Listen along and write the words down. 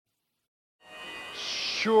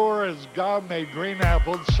sure as God made green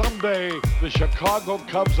apples, someday the Chicago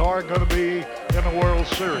Cubs are going to be in a World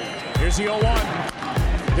Series. Here's the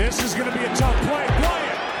 0-1. This is going to be a tough play.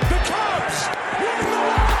 Bryant, the Cubs win the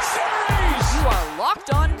World Series! You are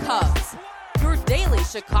Locked On Cubs, your daily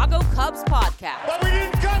Chicago Cubs podcast. But we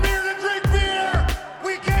didn't come here to drink beer!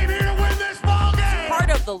 We came here to win this ball game!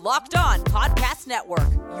 Part of the Locked On Podcast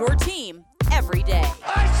Network, your team every day.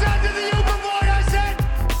 I said to the Uber boy, I said,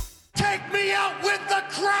 take me out with the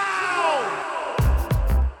crowd!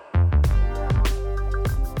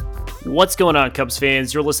 What's going on, Cubs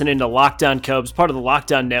fans? You're listening to Locked On Cubs, part of the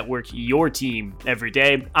Locked On Network, your team every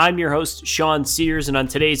day. I'm your host, Sean Sears, and on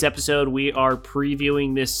today's episode, we are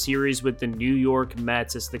previewing this series with the New York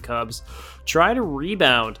Mets as the Cubs try to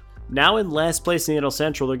rebound. Now in last place in the NL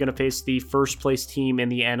Central, they're going to face the first place team in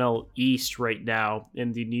the NL East right now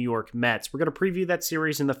in the New York Mets. We're going to preview that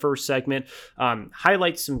series in the first segment,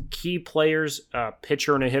 highlight some key players, a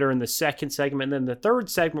pitcher and a hitter in the second segment. And then the third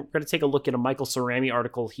segment, we're going to take a look at a Michael Cerami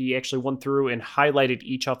article. He actually went through and highlighted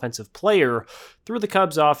each offensive player through the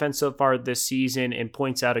Cubs offense so far this season and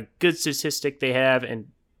points out a good statistic they have and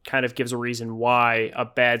kind of gives a reason why a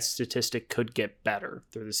bad statistic could get better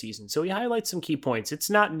through the season. So he highlights some key points. It's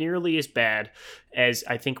not nearly as bad as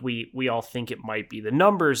I think we all think it might be. The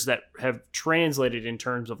numbers that have translated in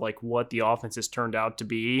terms of like what the offense has turned out to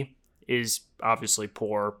be is obviously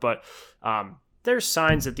poor, but there's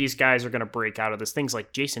signs that these guys are going to break out of this. Things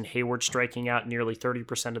like Jason Hayward striking out nearly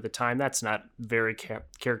 30% of the time. That's not very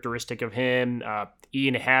characteristic of him.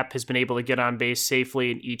 Ian Happ has been able to get on base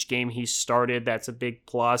safely in each game he's started. That's a big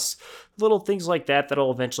plus. Little things like that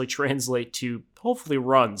that'll eventually translate to hopefully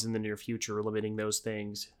runs in the near future, limiting those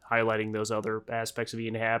things, highlighting those other aspects of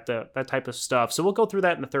Ian Happ, that type of stuff. So we'll go through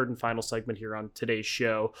that in the third and final segment here on today's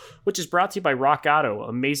show, which is brought to you by Rock Auto.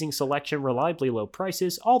 Amazing selection, reliably low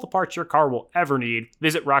prices, all the parts your car will ever need.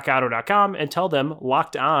 Visit rockauto.com and tell them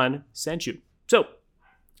Locked On sent you. So,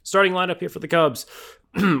 starting lineup here for the Cubs.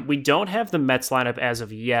 We don't have the Mets lineup as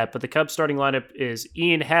of yet, but the Cubs starting lineup is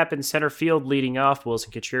Ian Happ in center field leading off,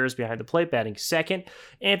 Wilson Contreras behind the plate batting second,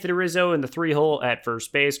 Anthony Rizzo in the 3-hole at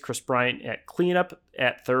first base, Chris Bryant at cleanup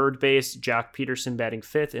at third base, Jock Peterson batting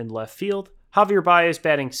fifth in left field, Javier Baez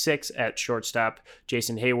batting sixth at shortstop,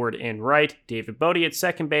 Jason Hayward in right, David Bodie at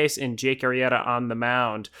second base, and Jake Arrieta on the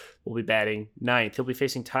mound will be batting ninth. He'll be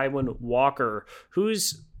facing Taijuan Walker,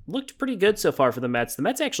 who's looked pretty good so far for the Mets. The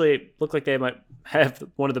Mets actually look like they might have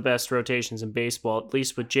one of the best rotations in baseball, at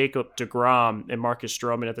least with Jacob deGrom and Marcus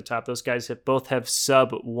Stroman at the top. Those guys both have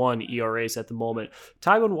sub-1 ERAs at the moment.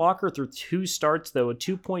 Taijuan Walker through 2 starts, though, a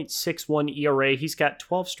 2.61 ERA. He's got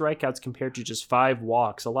 12 strikeouts compared to just 5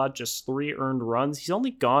 walks, allowed just 3 earned runs. He's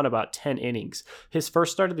only gone about 10 innings. His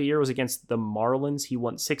first start of the year was against the Marlins. He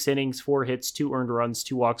went 6 innings, 4 hits, 2 earned runs,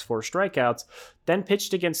 2 walks, 4 strikeouts. Then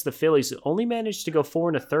pitched against the Phillies, only managed to go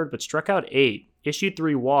 4 1/3, but struck out 8. Issued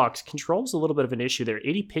 3 walks. Control's a little bit of an issue there.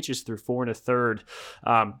 80 pitches through 4 1/3.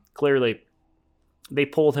 Clearly, they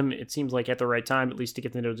pulled him, it seems like, at the right time, at least to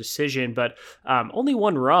get the no decision, but only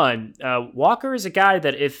 1 run. Walker is a guy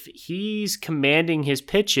that if he's commanding his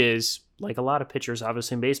pitches, like a lot of pitchers,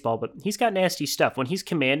 obviously, in baseball, but he's got nasty stuff. When he's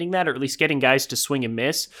commanding that, or at least getting guys to swing and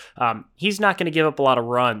miss, he's not going to give up a lot of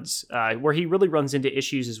runs. Where he really runs into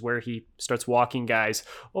issues is where he starts walking guys.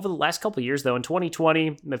 Over the last couple of years, though, in 2020,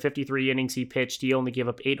 in the 53 innings he pitched, he only gave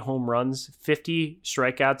up 8 home runs, 50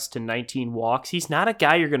 strikeouts to 19 walks. He's not a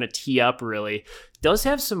guy you're going to tee up, really. Does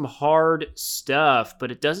have some hard stuff,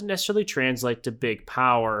 but it doesn't necessarily translate to big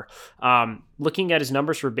power. Looking at his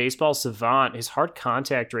numbers for Baseball Savant, his hard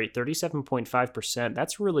contact rate, 37.5%.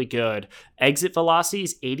 That's really good. Exit velocity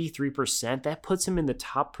is 83%. That puts him in the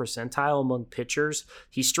top percentile among pitchers.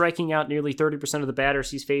 He's striking out nearly 30% of the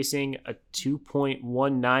batters he's facing, a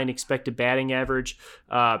 2.19 expected batting average.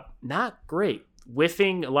 Not great.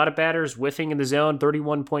 Whiffing, a lot of batters whiffing in the zone,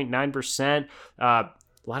 31.9%.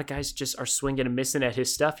 A lot of guys just are swinging and missing at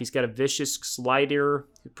his stuff. He's got a vicious slider,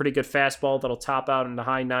 a pretty good fastball that'll top out in the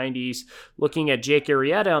high 90s. Looking at Jake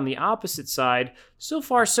Arrieta on the opposite side, so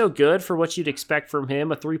far so good for what you'd expect from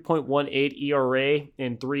him. A 3.18 ERA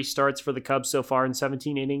in 3 starts for the Cubs so far in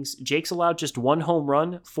 17 innings. Jake's allowed just 1 home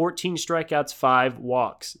run, 14 strikeouts, 5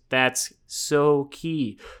 walks. That's so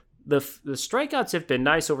key. The strikeouts have been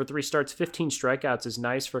nice over 3 starts. 15 strikeouts is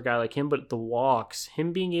nice for a guy like him, but the walks,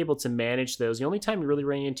 him being able to manage those, the only time he really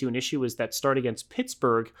ran into an issue was that start against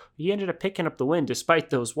Pittsburgh. He ended up picking up the win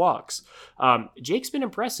despite those walks. Jake's been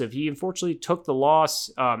impressive. He unfortunately took the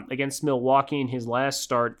loss against Milwaukee in his last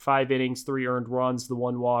start. 5 innings, 3 earned runs, the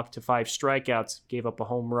 1 walk to 5 strikeouts, gave up a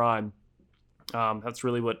home run. That's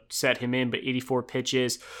really what set him in, but 84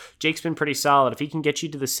 pitches. Jake's been pretty solid. If he can get you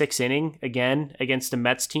to the 6th inning again against a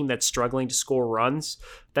Mets team that's struggling to score runs,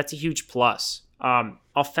 that's a huge plus.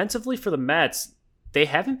 Offensively for the Mets, they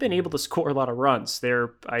haven't been able to score a lot of runs.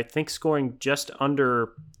 They're, I think, scoring just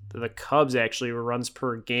under the Cubs, actually, runs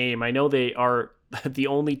per game. I know they are the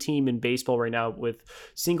only team in baseball right now with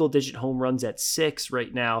single-digit home runs at 6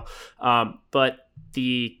 right now, but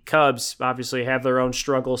the Cubs obviously have their own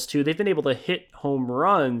struggles too. They've been able to hit home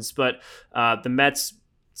runs, but the Mets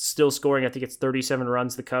still scoring, I think it's 37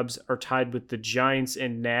 runs. The Cubs are tied with the Giants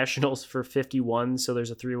and Nationals for 51, so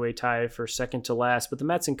there's a 3-way tie for second to last. But the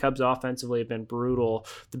Mets and Cubs offensively have been brutal.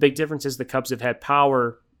 The big difference is the Cubs have had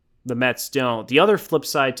power, the Mets don't. The other flip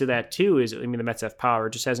side to that too is, the Mets have power,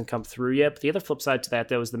 it just hasn't come through yet. But the other flip side to that,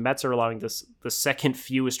 though, is the Mets are allowing the second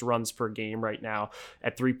fewest runs per game right now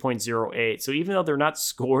at 3.08. So even though they're not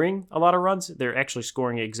scoring a lot of runs, they're actually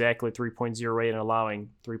scoring exactly 3.08 and allowing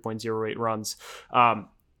 3.08 runs.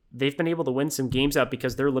 They've been able to win some games out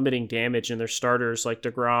because they're limiting damage, and their starters like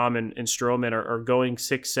DeGrom and Stroman are going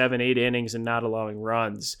 6, 7, 8 innings and not allowing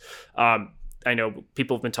runs. I know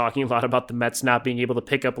people have been talking a lot about the Mets not being able to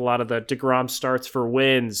pick up a lot of the DeGrom starts for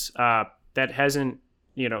wins. That hasn't,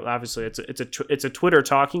 obviously it's a Twitter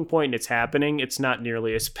talking point and it's happening. It's not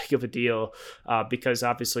nearly as big of a deal because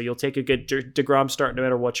obviously you'll take a good DeGrom start no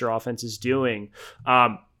matter what your offense is doing.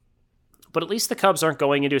 But at least the Cubs aren't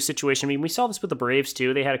going into a situation. We saw this with the Braves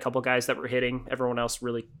too. They had a couple guys that were hitting. Everyone else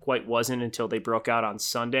really quite wasn't until they broke out on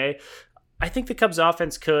Sunday. I think the Cubs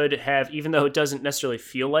offense could have, even though it doesn't necessarily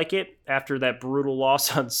feel like it, after that brutal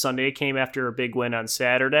loss on Sunday came after a big win on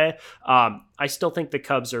Saturday, I still think the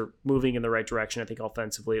Cubs are moving in the right direction, I think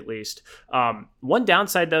offensively at least. One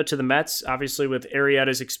downside, though, to the Mets, obviously with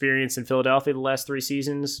Arrieta's experience in Philadelphia the last 3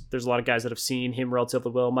 seasons, there's a lot of guys that have seen him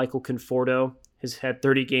relatively well. Michael Conforto has had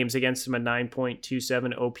 30 games against him, a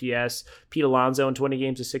 9.27 OPS. Pete Alonso in 20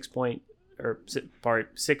 games, a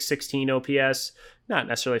 616 OPS. Not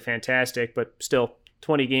necessarily fantastic, but still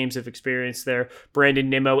 20 games of experience there. Brandon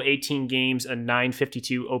Nimmo, 18 games, a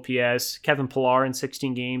 952 OPS. Kevin Pillar in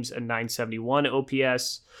 16 games, a 971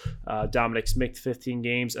 OPS. Dominic Smith, 15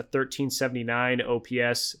 games, a 1379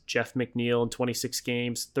 OPS. Jeff McNeil in 26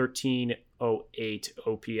 games, 1308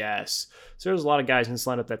 OPS. So there's a lot of guys in this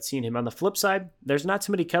lineup that's seen him. On the flip side, there's not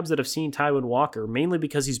too many Cubs that have seen Taijuan Walker, mainly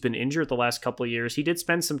because he's been injured the last couple of years. He did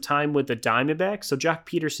spend some time with the Diamondbacks, so Jock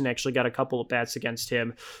Peterson actually got a couple of bats against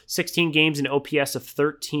him. 16 games, an OPS of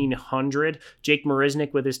 1300. Jake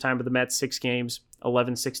Marisnick with his time with the Mets, 6 games,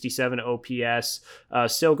 1167 OPS.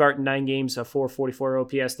 Stilgart in 9 games, a 444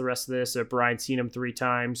 OPS. The rest of this, Brian Seenum 3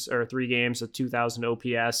 games, a 2000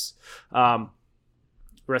 OPS.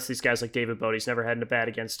 The rest of these guys like David Bodie's never had a bat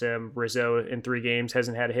against him. Rizzo in 3 games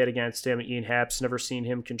hasn't had a hit against him. Ian Happ's never seen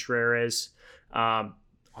him. Contreras.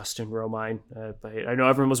 Austin Romine. I know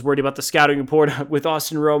everyone was worried about the scouting report with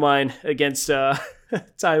Austin Romine against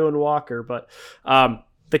Taijuan Walker, but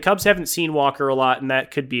the Cubs haven't seen Walker a lot, and that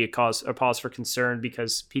could be a pause for concern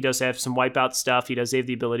because he does have some wipeout stuff. He does have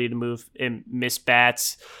the ability to move and miss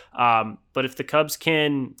bats. But if the Cubs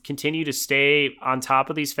can continue to stay on top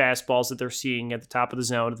of these fastballs that they're seeing at the top of the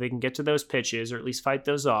zone, if they can get to those pitches or at least fight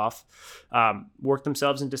those off, work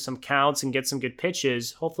themselves into some counts and get some good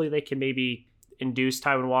pitches, hopefully they can maybe induce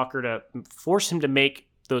Taijuan Walker to force him to make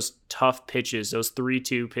those tough pitches, those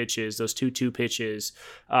 3-2 pitches, those 2-2 pitches,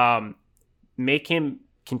 make him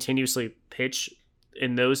continuously pitch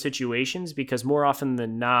in those situations, because more often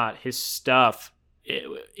than not, his stuff,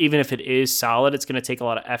 even if it is solid, it's going to take a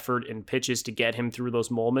lot of effort and pitches to get him through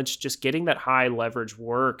those moments. Just getting that high leverage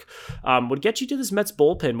work would get you to this Mets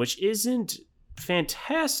bullpen, which isn't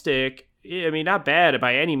fantastic. I mean, not bad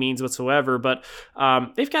by any means whatsoever, but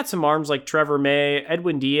they've got some arms like Trevor May.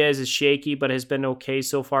 Edwin Diaz is shaky, but has been okay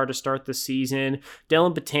so far to start the season.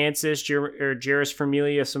 Dylan Betances, Jairus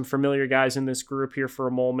Familia, some familiar guys in this group here for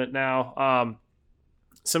a moment now.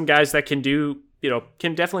 Some guys that can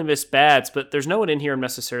definitely miss bats, but there's no one in here I'm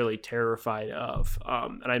necessarily terrified of.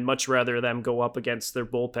 And I'd much rather them go up against their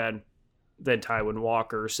bullpen than Taijuan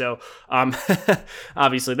Walker. So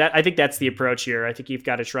obviously I think that's the approach here. I think you've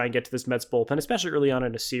got to try and get to this Mets bullpen, especially early on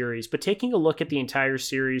in a series. But taking a look at the entire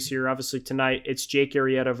series here, obviously tonight it's Jake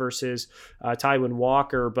Arrieta versus Taijuan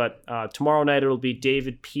Walker, but tomorrow night it'll be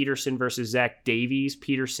David Peterson versus Zach Davies.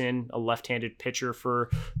 Peterson, a left-handed pitcher for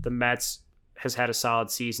the Mets, has had a solid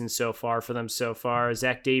season so far for them so far.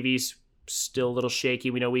 Zach Davies still a little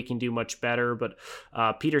shaky. We know we can do much better, but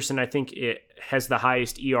Peterson, I think, it has the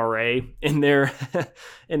highest ERA in their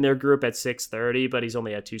in their group at 6.30, but he's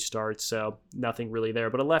only had 2 starts, so nothing really there.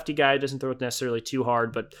 But a lefty guy, doesn't throw it necessarily too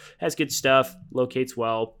hard, but has good stuff, locates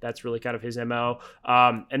well. That's really kind of his MO.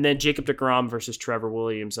 And then Jacob deGrom versus Trevor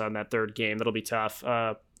Williams on that third game. That'll be tough.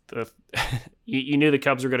 You knew the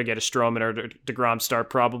Cubs were going to get a Stroman or deGrom start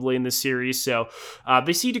probably in this series. So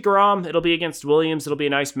they see deGrom. It'll be against Williams. It'll be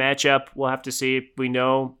a nice matchup. We'll have to see. We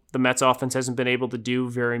know the Mets offense hasn't been able to do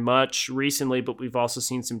very much recently, but we've also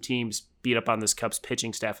seen some teams beat up on this Cubs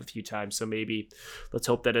pitching staff a few times. So maybe let's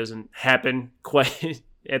hope that doesn't happen quite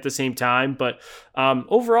at the same time. But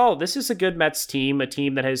overall, this is a good Mets team, a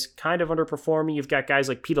team that has kind of underperforming. You've got guys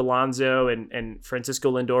like Pete Alonso and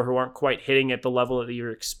Francisco Lindor who aren't quite hitting at the level that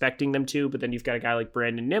you're expecting them to, but then you've got a guy like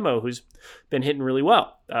Brandon Nimmo who's been hitting really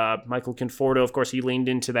well. Michael Conforto, of course, he leaned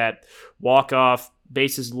into that walk-off,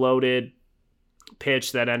 bases loaded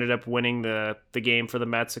pitch that ended up winning the game for the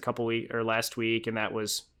Mets last week, and that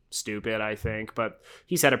was stupid, I think, but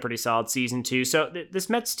he's had a pretty solid season too. So this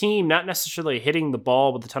Mets team, not necessarily hitting the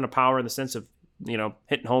ball with a ton of power in the sense of,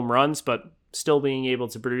 hitting home runs, but still being able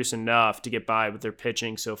to produce enough to get by with their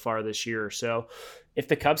pitching so far this year. So if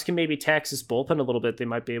the Cubs can maybe tax this bullpen a little bit, they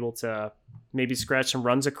might be able to maybe scratch some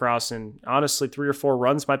runs across, and honestly, 3 or 4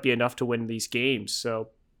 runs might be enough to win these games. So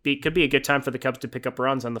it could be a good time for the Cubs to pick up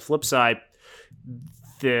runs. On the flip side,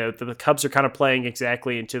 the Cubs are kind of playing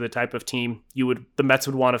exactly into the type of team the Mets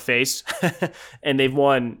would want to face, and they've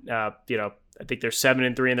won. I think they're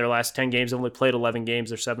 7-3 in their last 10 games. They've only played 11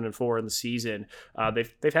 games. They're 7-4 in the season.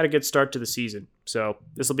 They've had a good start to the season, so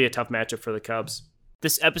this will be a tough matchup for the Cubs.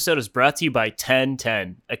 This episode is brought to you by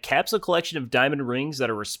 1010, a capsule collection of diamond rings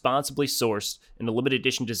that are responsibly sourced and limited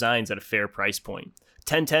edition designs at a fair price point.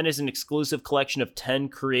 1010 is an exclusive collection of 10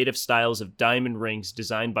 creative styles of diamond rings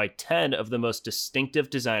designed by 10 of the most distinctive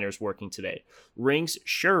designers working today. Rings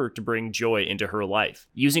sure to bring joy into her life.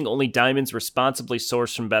 Using only diamonds responsibly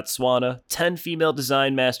sourced from Botswana, 10 female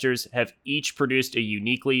design masters have each produced a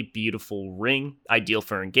uniquely beautiful ring, ideal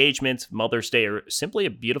for engagement, Mother's Day, or simply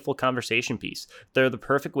a beautiful conversation piece. They're the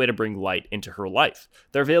perfect way to bring light into her life.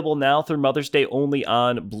 They're available now through Mother's Day only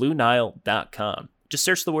on BlueNile.com. Just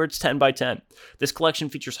search the words 10 by 10. This collection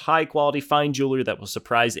features high-quality fine jewelry that will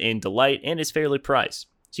surprise and delight and is fairly priced,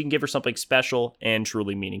 so you can give her something special and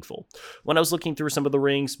truly meaningful. When I was looking through some of the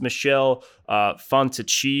rings, Michelle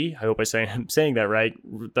Fontachi, I hope I'm saying that right,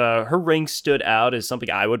 her ring stood out as something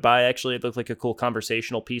I would buy, actually. It looked like a cool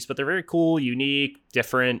conversational piece, but they're very cool, unique,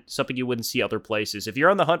 different, something you wouldn't see other places. If you're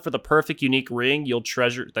on the hunt for the perfect, unique ring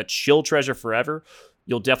she'll treasure forever,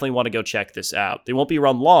 you'll definitely want to go check this out. They won't be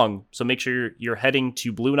around long, so make sure you're heading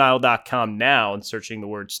to BlueNile.com now and searching the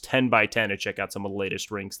words 10 by 10 to check out some of the latest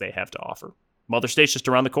rings they have to offer. Mother's Day's just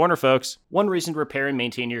around the corner, folks. One reason to repair and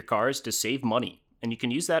maintain your car is to save money, and you can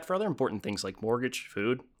use that for other important things like mortgage,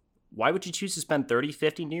 food. Why would you choose to spend $30,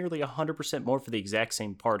 $50, nearly 100% more for the exact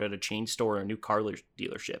same part at a chain store or a new car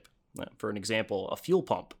dealership? For an example, a fuel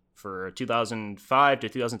pump for a 2005 to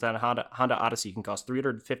 2010 Honda Odyssey can cost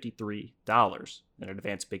 $353 in an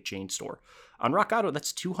advanced big chain store. On Rock Auto,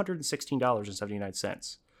 that's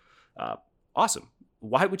 $216.79. Awesome.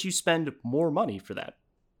 Why would you spend more money for that?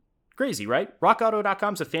 Crazy, right?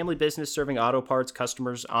 RockAuto.com is a family business serving auto parts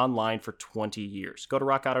customers online for 20 years. Go to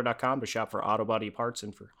RockAuto.com to shop for auto body parts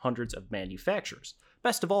and for hundreds of manufacturers.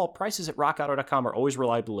 Best of all, prices at RockAuto.com are always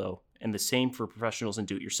reliably low, and the same for professionals and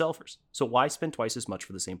do-it-yourselfers. So why spend twice as much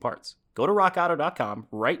for the same parts? Go to RockAuto.com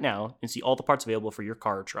right now and see all the parts available for your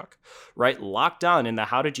car or truck. Write Locked On in the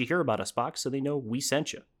How Did You Hear About Us box so they know we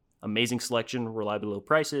sent you. Amazing selection, reliably low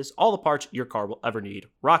prices, all the parts your car will ever need.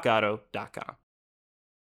 RockAuto.com.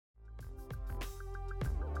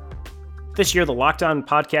 This year, the Locked On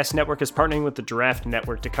Podcast Network is partnering with the Draft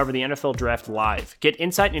Network to cover the NFL Draft live. Get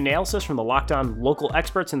insight and analysis from the Locked On local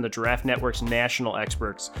experts and the Draft Network's national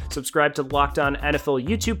experts. Subscribe to the Locked On NFL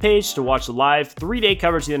YouTube page to watch the live 3-day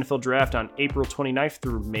coverage of the NFL Draft on April 29th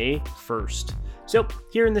through May 1st. So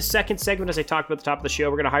here in the second segment, as I talked about at the top of the show,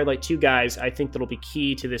 we're going to highlight 2 guys I think that'll be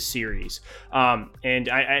key to this series. And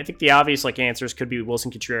I think the obvious answers could be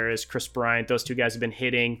Wilson Contreras, Chris Bryant. Those 2 guys have been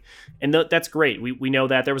hitting, and that's great. We know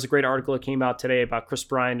that. There was a great article that came out today about Chris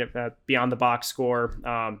Bryant Beyond the Box Score.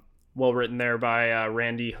 Well written there by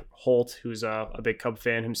Randy Holt, who's a big Cub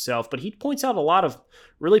fan himself. But he points out a lot of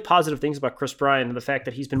really positive things about Chris Bryant and the fact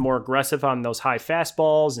that he's been more aggressive on those high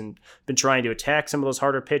fastballs and been trying to attack some of those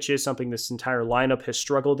harder pitches, something this entire lineup has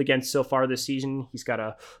struggled against so far this season. He's got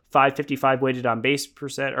a .555 weighted on base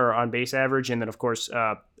percent or on base average, and then of course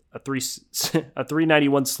a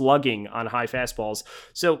 391 slugging on high fastballs.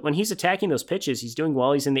 So when he's attacking those pitches, he's doing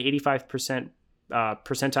well. He's in the 85%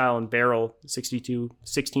 percentile in barrel,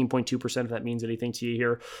 16.2%, if that means anything to you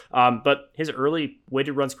here. But his early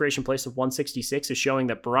weighted runs creation place of 166 is showing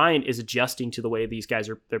that Bryant is adjusting to the way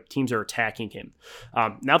their teams are attacking him.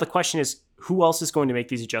 Now the question is, who else is going to make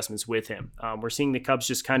these adjustments with him? We're seeing the Cubs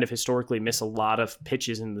just kind of historically miss a lot of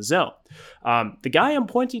pitches in the zone. The guy I'm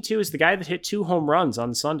pointing to is the guy that hit 2 home runs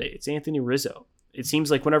on Sunday. It's Anthony Rizzo. It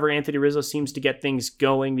seems like whenever Anthony Rizzo seems to get things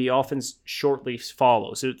going, the offense shortly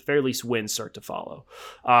follows. So at the very least, wins start to follow.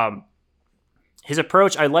 His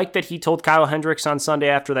approach, I like that he told Kyle Hendricks on Sunday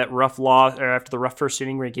after that rough loss, or after the rough first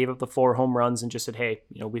inning where he gave up the 4 home runs and just said, hey,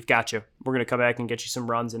 we've got you. We're going to come back and get you some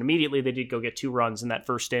runs. And immediately they did go get 2 runs in that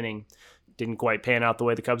first inning. Didn't quite pan out the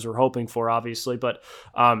way the Cubs were hoping for, obviously. But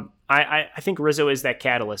I think Rizzo is that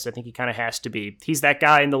catalyst. I think he kind of has to be. He's that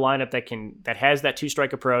guy in the lineup that has that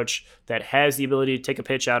 2-strike approach, that has the ability to take a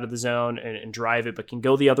pitch out of the zone and drive it, but can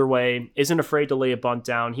go the other way, isn't afraid to lay a bunt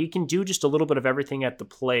down. He can do just a little bit of everything at the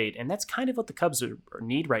plate, and that's kind of what the Cubs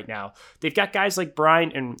need right now. They've got guys like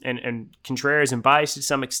Bryant and Contreras and Baez to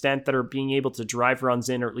some extent that are being able to drive runs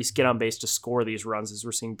in or at least get on base to score these runs, as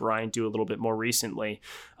we're seeing Bryant do a little bit more recently.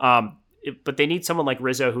 But they need someone like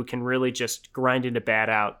Rizzo who can really just grind into bat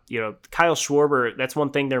out. Kyle Schwarber, that's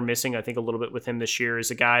one thing they're missing, I think, a little bit with him this year,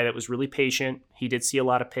 is a guy that was really patient. He did see a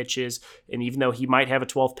lot of pitches, and even though he might have a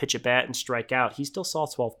 12-pitch at bat and strike out, he still saw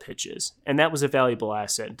 12 pitches, and that was a valuable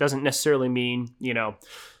asset. It doesn't necessarily mean,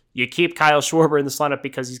 you keep Kyle Schwarber in this lineup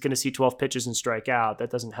because he's going to see 12 pitches and strike out. That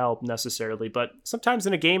doesn't help necessarily, but sometimes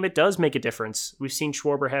in a game it does make a difference. We've seen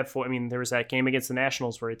Schwarber have there was that game against the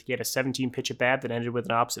Nationals where he had a 17-pitch at bat that ended with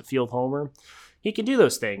an opposite field homer. He can do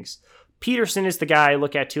those things. Peterson is the guy I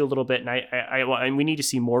look at too a little bit, and we need to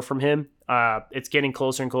see more from him. It's getting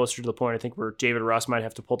closer and closer to the point, I think, where David Russ might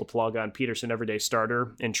have to pull the plug on Peterson everyday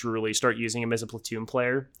starter and truly start using him as a platoon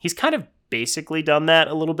player. He's kind of basically done that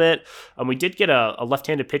a little bit. We did get a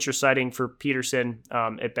left-handed pitcher sighting for Peterson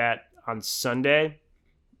at bat on Sunday.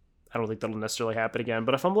 I don't think that'll necessarily happen again.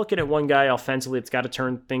 But if I'm looking at one guy offensively that's got to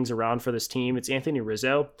turn things around for this team, it's Anthony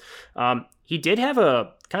Rizzo. He did have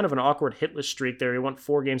a kind of an awkward hitless streak there. He went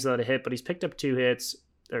 4 games without a hit, but he's picked up 2 hits.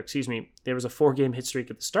 There was a 4-game hit streak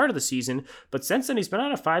at the start of the season, but since then he's been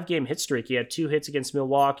on a 5-game hit streak. He had 2 hits against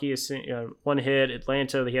Milwaukee, 1 hit.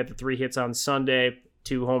 Atlanta, he had the 3 hits on Sunday,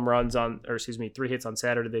 3 hits on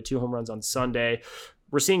Saturday, they had 2 home runs on Sunday.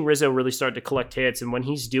 We're seeing Rizzo really start to collect hits, and when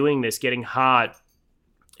he's doing this, getting hot,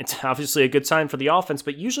 it's obviously a good sign for the offense,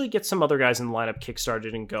 but usually gets some other guys in the lineup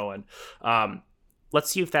kickstarted and going. Let's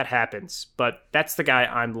see if that happens, but that's the guy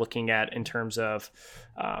I'm looking at in terms of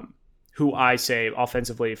who I say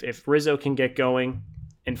offensively. If Rizzo can get going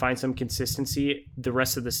and find some consistency, the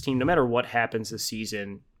rest of this team, no matter what happens this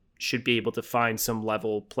season, should be able to find some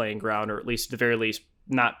level playing ground, or at least at the very least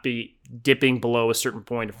not be dipping below a certain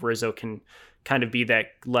point if Rizzo can kind of be that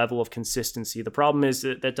level of consistency. The problem is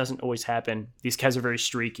that doesn't always happen. These guys are very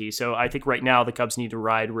streaky. So I think right now the Cubs need to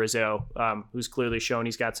ride Rizzo, who's clearly shown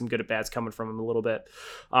he's got some good at-bats coming from him a little bit.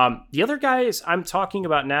 The other guys I'm talking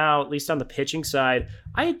about now, at least on the pitching side,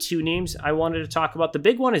 I had 2 names I wanted to talk about. The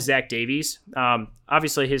big one is Zach Davies.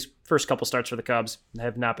 Obviously, his first couple starts for the Cubs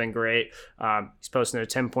have not been great. He's posting a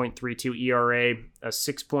 10.32 ERA, a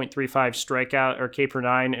 6.35 strikeout or K per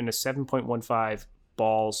 9, and a 7.15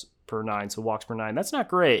 balls per 9, so walks per 9. That's not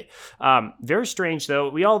great. Very strange, though.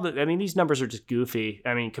 These numbers are just goofy.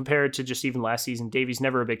 Compared to just even last season, Davies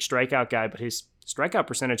never a big strikeout guy, but his strikeout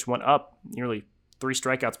percentage went up nearly 3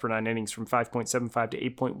 strikeouts per 9 innings from 5.75 to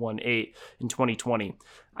 8.18 in 2020.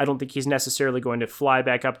 I don't think he's necessarily going to fly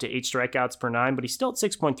back up to 8 strikeouts per 9, but he's still at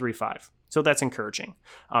 6.35, so that's encouraging.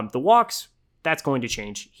 The walks, that's going to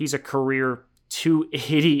change. He's a career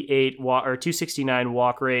 288 or 269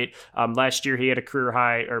 walk rate. Last year he had a career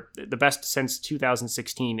high, or the best since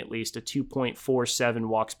 2016 at least, a 2.47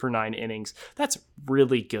 walks per 9 innings. That's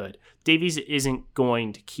really good. Davies isn't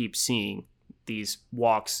going to keep seeing these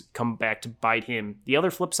walks come back to bite him. The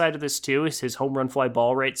other flip side of this too is his home run fly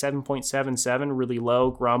ball rate, 7.77, really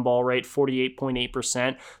low. Ground ball rate,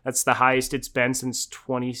 48.8%. That's the highest it's been since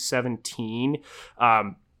 2017.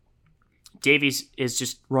 Davies is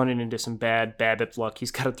just running into some bad BABIP luck. He's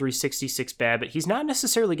got a 366 BABIP. He's not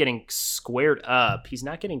necessarily getting squared up. He's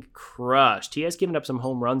not getting crushed. He has given up some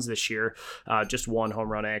home runs this year, just 1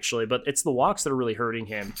 home run actually, but it's the walks that are really hurting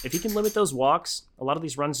him. If he can limit those walks, a lot of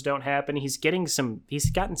these runs don't happen. He's gotten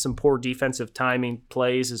some poor defensive timing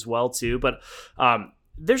plays as well too, but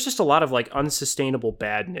there's just a lot of unsustainable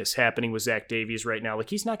badness happening with Zach Davies right now.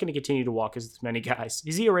 He's not going to continue to walk as many guys.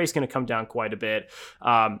 His ERA is going to come down quite a bit.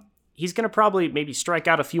 he's going to probably maybe strike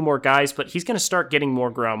out a few more guys, but he's going to start getting more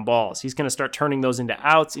ground balls. He's going to start turning those into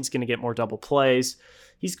outs. He's going to get more double plays.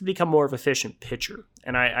 He's going to become more of an efficient pitcher.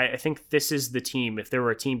 And I think this is the team. If there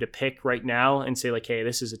were a team to pick right now and say, like, hey,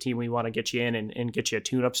 this is a team we want to get you in and get you a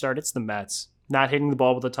tune-up start, it's the Mets. Not hitting the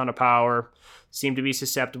ball with a ton of power, seem to be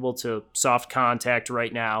susceptible to soft contact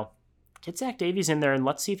right now. Get Zach Davies in there and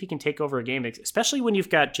let's see if he can take over a game, especially when you've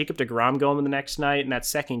got Jacob deGrom going in the next night in that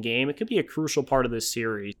second game. It could be a crucial part of this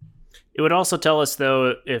series. It would also tell us,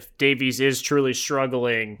 though, if Davies is truly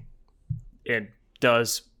struggling and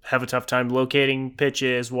does have a tough time locating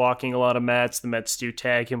pitches, walking a lot of Mets. The Mets do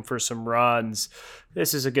tag him for some runs.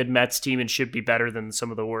 This is a good Mets team and should be better than some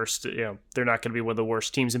of the worst. They're not going to be one of the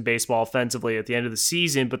worst teams in baseball offensively at the end of the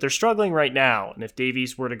season, but they're struggling right now. And if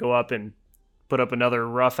Davies were to go up and put up another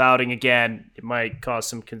rough outing again, it might cause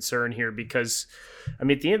some concern here because, at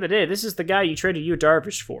the end of the day, this is the guy you traded Yu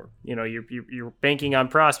Darvish for. You're banking on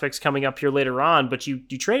prospects coming up here later on, but you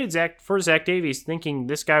traded Zach Davies thinking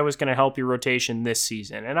this guy was going to help your rotation this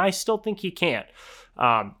season, and I still think he can't.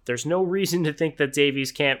 There's no reason to think that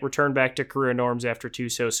Davies can't return back to career norms after two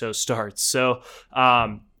so-so starts. So,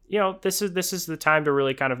 this is the time to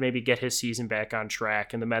really kind of maybe get his season back on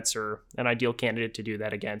track, and the Mets are an ideal candidate to do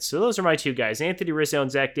that again. So those are my two guys, Anthony Rizzo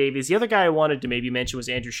and Zach Davies. The other guy I wanted to maybe mention was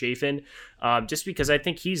Andrew Chafin, just because I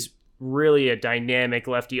think he's really a dynamic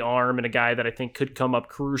lefty arm and a guy that I think could come up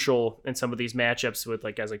crucial in some of these matchups with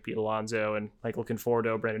like guys like Pete Alonso and Michael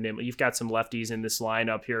Conforto, Brandon Nimmo. You've got some lefties in this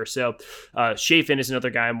lineup here. So Chafin is another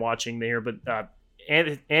guy I'm watching there, but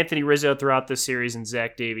Anthony Rizzo throughout this series and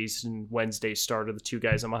Zach Davies and Wednesday's start are the two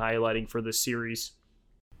guys I'm highlighting for this series.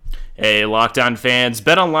 Hey, Locked On fans,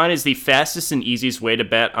 BetOnline is the fastest and easiest way to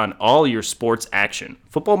bet on all your sports action.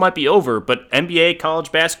 Football might be over, but NBA,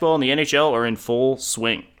 college basketball, and the NHL are in full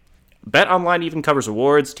swing. BetOnline even covers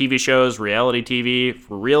awards, TV shows, reality TV,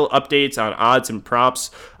 for real updates on odds and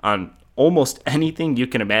props on almost anything you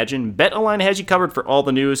can imagine. BetOnline has you covered for all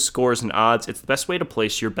the news, scores, and odds. It's the best way to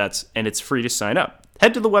place your bets, and it's free to sign up.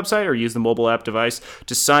 Head to the website or use the mobile app device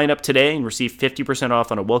to sign up today and receive 50%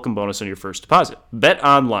 off on a welcome bonus on your first deposit.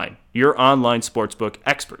 BetOnline, your online sportsbook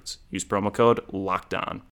experts. Use promo code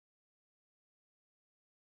LOCKEDON.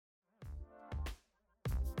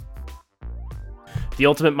 The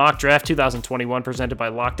Ultimate Mock Draft 2021 presented by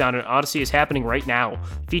Locked On and Odyssey is happening right now,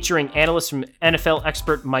 featuring analysts from NFL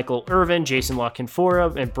expert Michael Irvin, Jason La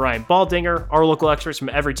Canfora, and Brian Baldinger, our local experts from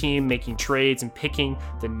every team making trades and picking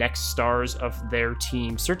the next stars of their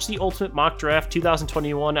team. Search the Ultimate Mock Draft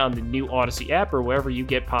 2021 on the new Odyssey app or wherever you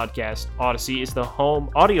get podcasts. Odyssey is the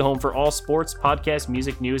audio home for all sports, podcasts,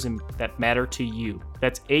 music, news, and that matter to you.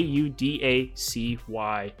 That's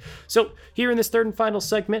AUDACY. So here in this third and final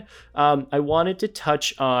segment, I wanted to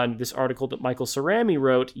touch on this article that Michael Cerami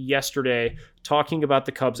wrote yesterday talking about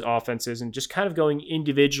the Cubs offenses and just kind of going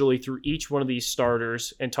individually through each one of these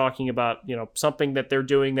starters and talking about, something that they're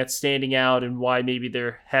doing that's standing out and why maybe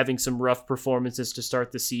they're having some rough performances to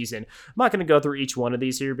start the season. I'm not going to go through each one of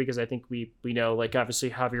these here because I think we know, like, obviously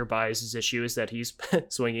Javier Baez's issue is that he's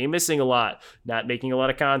swinging and missing a lot, not making a lot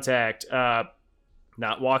of contact,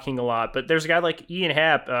 not walking a lot. But there's a guy like Ian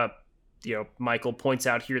Happ. Michael points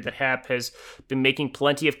out here that Happ has been making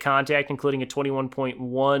plenty of contact, including a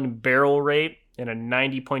 21.1 barrel rate and a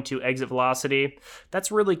 90.2 exit velocity.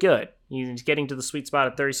 That's really good. He's getting to the sweet spot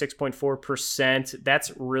at 36.4%.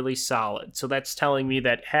 That's really solid. So that's telling me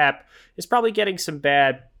that Happ is probably getting some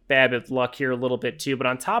bad luck here a little bit too. But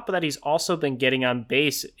on top of that, he's also been getting on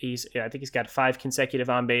base. I think he's got 5 consecutive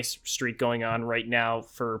on base streak going on right now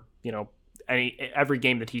for, every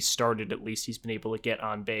game that he's started, at least he's been able to get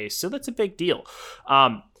on base. So that's a big deal.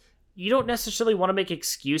 You don't necessarily want to make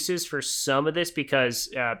excuses for some of this because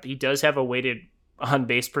he does have a weighted on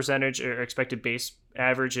base percentage or expected base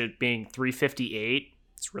average at being 358.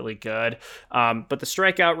 It's really good. But the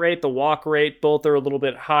strikeout rate, the walk rate, both are a little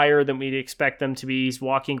bit higher than we'd expect them to be. He's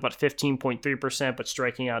walking about 15.3%, but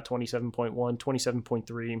striking out 27.1,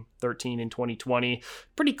 27.3, 13 in 2020.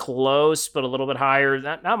 Pretty close, but a little bit higher.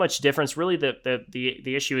 Not much difference. Really, the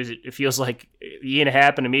issue is it feels like Ian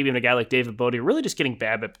Happ and maybe even a guy like David Bote are really just getting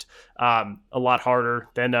BABIP'd a lot harder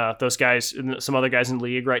than those guys, some other guys in the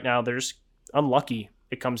league right now. They're just unlucky,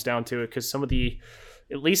 it comes down to it, because some of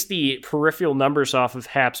at least the peripheral numbers off of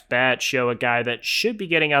Happ's bat show a guy that should be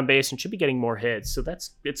getting on base and should be getting more hits. So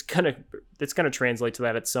it's gonna translate to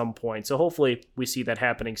that at some point. So hopefully we see that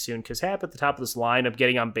happening soon, because Happ at the top of this lineup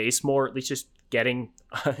getting on base more, at least just getting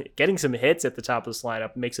some hits at the top of this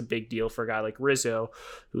lineup makes a big deal for a guy like Rizzo,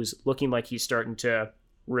 who's looking like he's starting to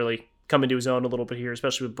really come into his own a little bit here,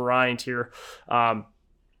 especially with Bryant here.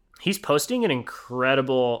 he's posting an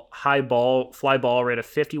incredible fly ball rate of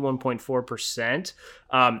 51.4%.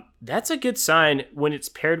 That's a good sign when it's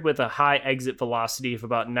paired with a high exit velocity of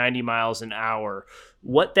about 90 miles an hour.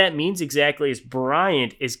 What that means exactly is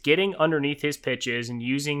Bryant is getting underneath his pitches and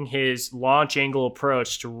using his launch angle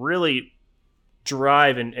approach to really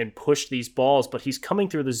drive and push these balls, but he's coming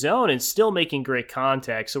through the zone and still making great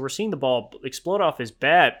contact. So we're seeing the ball explode off his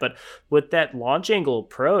bat, but with that launch angle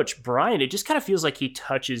approach, Bryant, it just kind of feels like he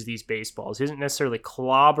touches these baseballs. He doesn't necessarily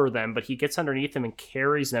clobber them, but he gets underneath them and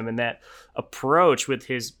carries them. And that approach with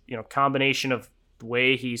his, combination of the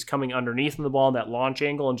way he's coming underneath the ball, that launch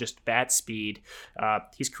angle, and just bat speed,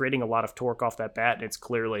 he's creating a lot of torque off that bat, and it's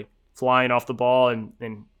clearly flying off the ball. And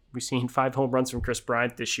we've seen 5 home runs from Chris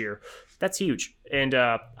Bryant this year. That's huge. And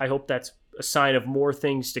I hope that's a sign of more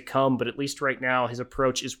things to come. But at least right now, his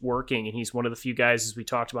approach is working. And he's one of the few guys, as we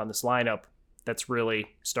talked about in this lineup, that's really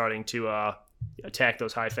starting to attack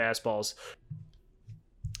those high fastballs.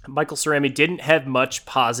 Michael Cerami didn't have much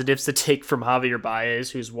positives to take from Javier Baez,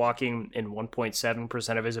 who's walking in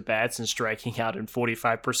 1.7% of his at-bats and striking out in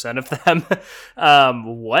 45% of them.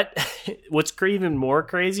 What's even more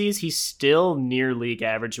crazy is he's still near league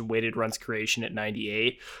average in weighted runs creation at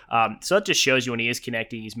 98. So that just shows you when he is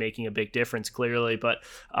connecting, he's making a big difference, clearly. But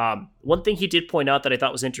one thing he did point out that I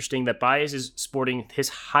thought was interesting, that Baez is sporting his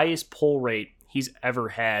highest pull rate he's ever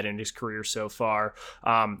had in his career so far.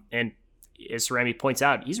 And as Cerami points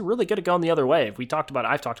out, he's really good at going the other way. I've talked about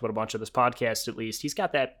a bunch of this podcast, at least. He's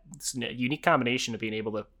got that unique combination of being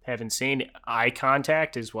able to have insane eye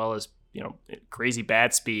contact as well as, crazy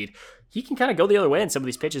bat speed. He can kind of go the other way in some of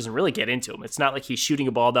these pitches and really get into them. It's not like he's shooting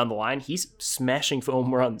a ball down the line. He's smashing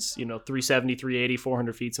home runs, 370, 380,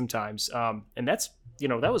 400 feet sometimes. And that's,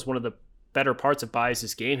 that was one of the better parts of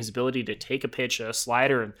Baez's game, his ability to take a pitch, a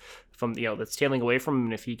slider, and from, that's tailing away from him.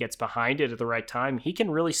 And if he gets behind it at the right time, he can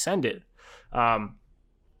really send it. That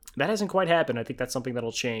hasn't quite happened. I think that's something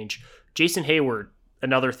that'll change. Jason Hayward,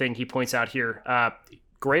 another thing he points out here,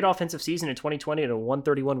 great offensive season in 2020 at a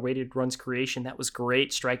 131 weighted runs creation. That was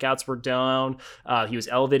great. Strikeouts were down. He was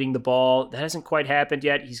elevating the ball. That hasn't quite happened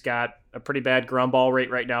yet. He's got a pretty bad ground ball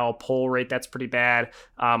rate right now, a pull rate that's pretty bad,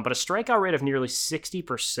 but a strikeout rate of nearly 60%,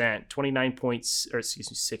 30%,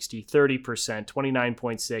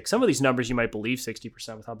 29.6. Some of these numbers you might believe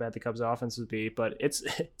 60% with how bad the Cubs offense would be, but it's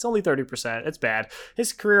only 30%. It's bad.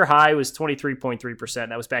 His career high was 23.3%.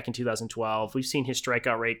 That was back in 2012. We've seen his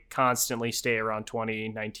strikeout rate constantly stay around 20,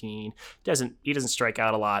 19. He doesn't strike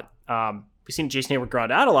out a lot. We've seen Jason Hayward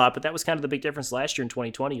ground out a lot, but that was kind of the big difference last year in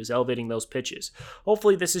 2020. He was elevating those pitches.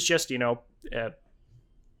 Hopefully this is just,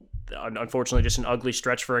 unfortunately just an ugly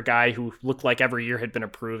stretch for a guy who looked like every year had been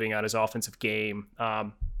improving on his offensive game.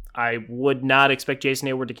 I would not expect Jason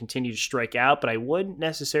Hayward to continue to strike out, but I wouldn't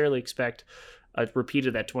necessarily expect a repeat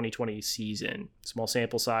of that 2020 season. Small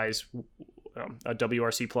sample size, a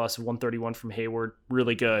WRC plus of 131 from Hayward,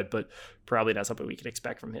 really good, but probably not something we could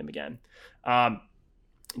expect from him again.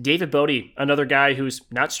 David Bodie, another guy who's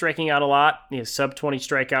not striking out a lot. He has sub 20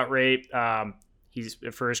 strikeout rate. He's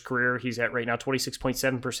for his career, he's at right now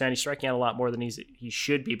 26.7%. He's striking out a lot more than he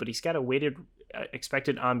should be, but he's got a weighted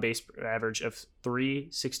expected on base average of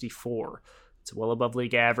 364. It's well above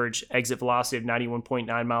league average. Exit velocity of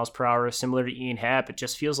 91.9 miles per hour, similar to Ian Happ. It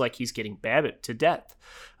just feels like he's getting Babbitt to death.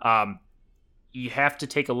 You have to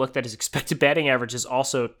take a look that his expected batting average is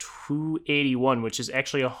also 281, which is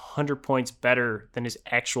actually 100 points better than his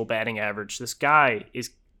actual batting average. This guy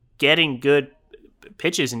is getting good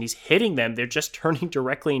pitches and he's hitting them. They're just turning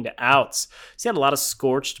directly into outs. He's had a lot of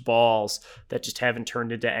scorched balls that just haven't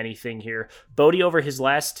turned into anything here. Bodie over his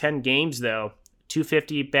last 10 games, though,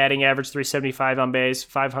 250 batting average, 375 on base,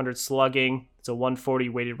 500 slugging. It's a 140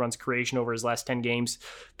 weighted runs creation over his last 10 games.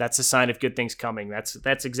 That's a sign of good things coming. That's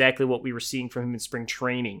exactly what we were seeing from him in spring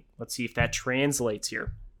training. Let's see if that translates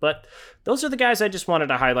here. But those are the guys I just wanted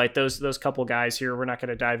to highlight, those couple guys here. We're not going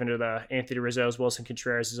to dive into the Anthony Rizzo's, Wilson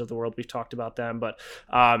Contreras' of the world. We've talked about them. But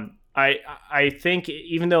I think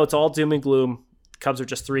even though it's all doom and gloom, the Cubs are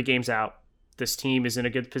just 3 games out. This team is in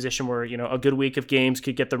a good position where, a good week of games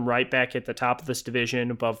could get them right back at the top of this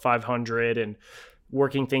division, above 500 and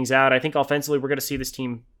working things out. I think offensively we're going to see this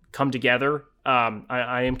team come together.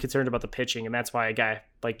 I am concerned about the pitching, and that's why a guy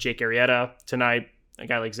like Jake Arrieta tonight, a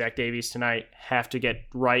guy like Zach Davies tonight have to get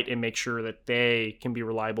right and make sure that they can be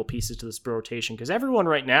reliable pieces to this rotation, because everyone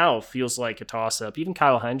right now feels like a toss-up. Even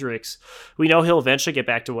Kyle Hendricks, we know he'll eventually get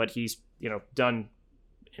back to what he's done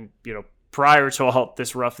in prior to all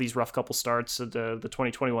these rough couple starts of the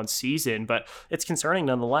 2021 season, but it's concerning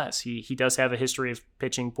nonetheless. He does have a history of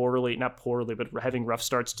pitching poorly, not poorly, but having rough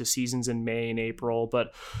starts to seasons in May and April.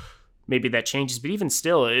 But maybe that changes. But even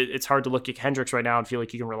still, it's hard to look at Hendricks right now and feel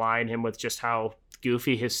like you can rely on him with just how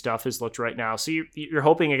goofy his stuff has looked right now. So you're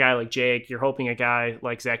hoping a guy like Jake, you're hoping a guy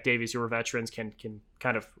like Zach Davies, who are veterans, can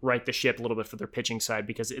kind of right the ship a little bit for their pitching side,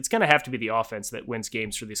 because it's going to have to be the offense that wins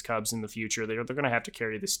games for these Cubs in the future. They're going to have to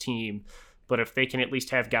carry this team. But if they can at least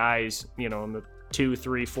have guys, in the 2,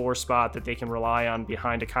 3, 4 spot that they can rely on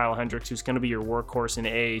behind a Kyle Hendricks, who's going to be your workhorse and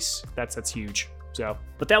ace, that's huge. So,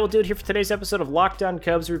 but that will do it here for today's episode of Locked On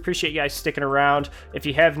Cubs. We appreciate you guys sticking around. If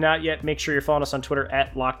you have not yet, make sure you're following us on Twitter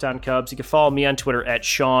at Locked On Cubs. You can follow me on Twitter at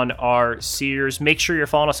Sean R. Sears. Make sure you're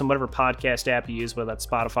following us on whatever podcast app you use, whether that's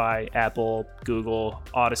Spotify, Apple, Google,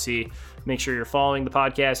 Odyssey. Make sure you're following the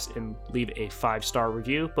podcast and leave a 5-star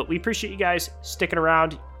review. But we appreciate you guys sticking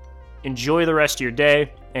around. Enjoy the rest of your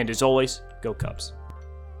day. And as always, go Cubs.